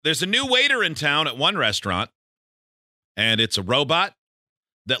There's a new waiter in town at one restaurant, and it's a robot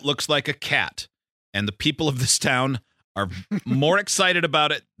that looks like a cat. And the people of this town are more excited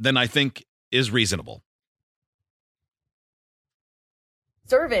about it than I think is reasonable.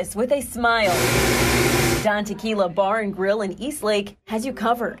 Service with a smile. Don Tequila Bar and Grill in Eastlake has you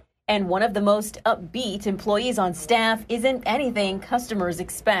covered. And one of the most upbeat employees on staff isn't anything customers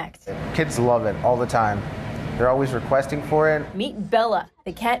expect. Kids love it all the time. They're always requesting for it. Meet Bella,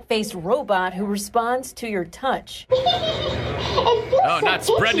 the cat-faced robot who responds to your touch. Oh, not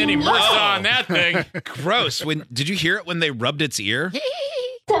spreading any MRSA on that thing. Gross. Did you hear it when they rubbed its ear?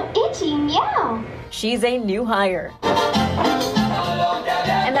 So itchy, meow. She's a new hire.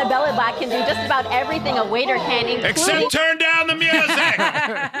 And the Bella Bot can do just about everything a waiter can, including... Except turn down the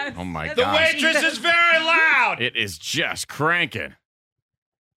music! Oh, my The God. waitress is very loud! It is just cranking.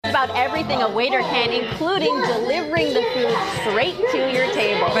 about everything a waiter can, including delivering the food straight to your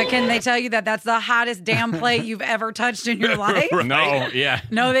table. But can they tell you that that's the hottest damn plate you've ever touched in your life? Right. No, yeah.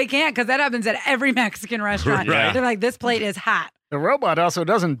 No, they can't, because that happens at every Mexican restaurant. Right. They're like, this plate is hot. The robot also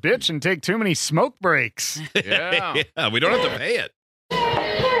doesn't bitch and take too many smoke breaks. Yeah. Yeah, we don't have to pay it.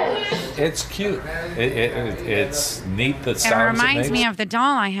 It's cute. It's neat that It sounds reminds it me makes. of the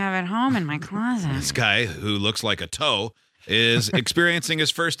doll I have at home in my closet. This guy who looks like a toe is experiencing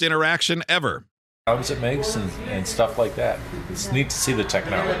his first interaction ever. Sounds it makes and stuff like that. It's neat to see the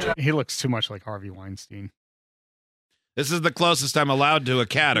technology. He looks too much like Harvey Weinstein. This is the closest I'm allowed to a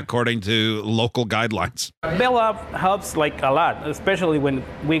cat, according to local guidelines. Bella helps like a lot, especially when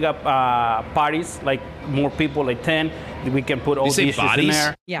we got parties, like more people, like 10. We can put all You say dishes bodies? in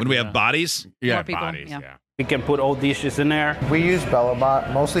there. Yeah. When we have bodies? Yeah, More people, bodies, yeah. yeah. We can put all dishes in there. We use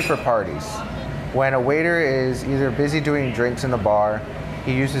BellaBot mostly for parties. When a waiter is either busy doing drinks in the bar,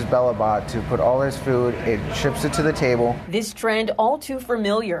 he uses BellaBot to put all his food, it ships it to the table. This trend all too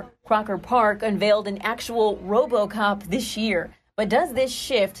familiar. Crocker Park unveiled an actual RoboCop this year. But does this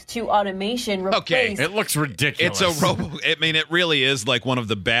shift to automation replace... It looks ridiculous. It's a robo. I mean, it really is like one of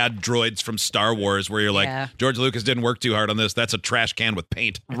the bad droids from Star Wars where you're like, Yeah. George Lucas didn't work too hard on this. That's a trash can with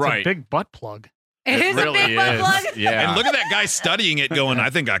paint. It's Right. a big butt plug. It is really a big butt is. plug. Yeah. And look at that guy studying it going, I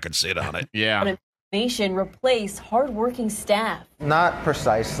think I could sit on it. Yeah. automation replace hardworking staff? Not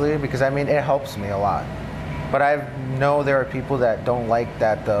precisely, because I mean, it helps me a lot. But I know there are people that don't like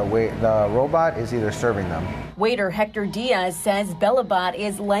that the robot is either serving them. Waiter Hector Diaz says BellaBot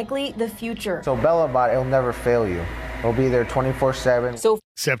is likely the future. So BellaBot, it'll never fail you. It'll be there 24/7. So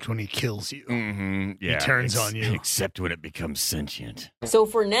Except when he kills you. Mm-hmm. Yeah. turns on you. Except when it becomes sentient.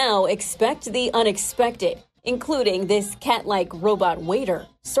 for now, expect the unexpected, including this cat-like robot waiter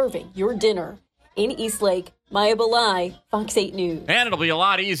serving your dinner. In Eastlake, Maya Belai, Fox 8 News. And it'll be a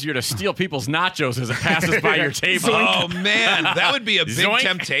lot easier to steal people's nachos as it passes by your table. Oh, man. That would be a big Zoink.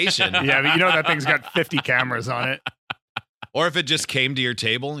 temptation. Yeah, but you know that thing's got 50 cameras on it. Or if it just came to your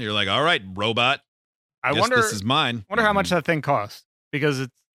table, you're like, all right, robot, I guess wonder this is mine. how much that thing costs. Because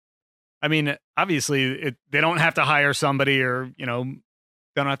it's, I mean, obviously they don't have to hire somebody or, they don't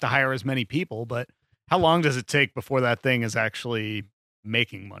have to hire as many people, but how long does it take before that thing is actually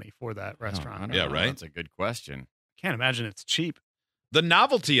making money for that restaurant? I don't Yeah, know. right. That's a good question. Can't imagine it's cheap. The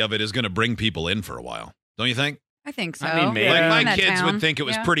novelty of it is going to bring people in for a while. Don't you think? I think so. I mean, maybe. Like In my that kids town. would think it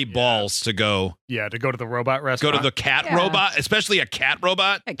was Yeah. pretty balls to go Yeah, to go to the robot go restaurant. to the cat Yeah. robot, especially a cat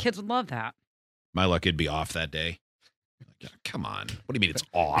robot. Yeah, kids would love that. My luck, it'd be off that day. Like, come on. What do you mean it's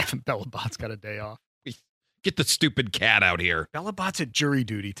off? BellaBot's got a day off. Get the stupid cat out here. BellaBot's at jury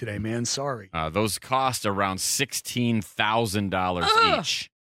duty today, man. Sorry. Those cost around $16,000 Ugh. each.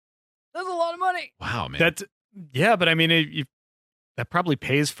 That's a lot of money. Wow, man. Yeah, but I mean, that probably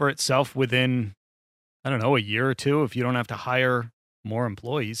pays for itself within, I don't know, a year or two if you don't have to hire more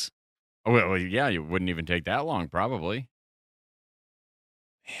employees. Oh, well, yeah, you wouldn't even take that long, probably.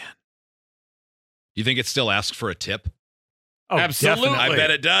 You think it still asks for a tip? Oh, Absolutely. definitely. I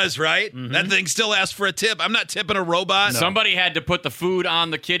bet it does, right? Mhm. That thing still asks for a tip. I'm not tipping a robot. Somebody had to put the food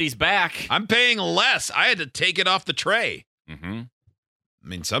on the kitty's back. I'm paying less. I had to take it off the tray. Mm-hmm. I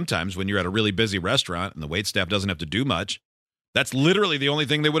mean, sometimes when you're at a really busy restaurant and the waitstaff doesn't have to do much, that's literally the only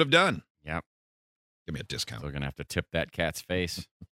thing they would have done. Yep. Give me a discount. They're going to have to tip that cat's face.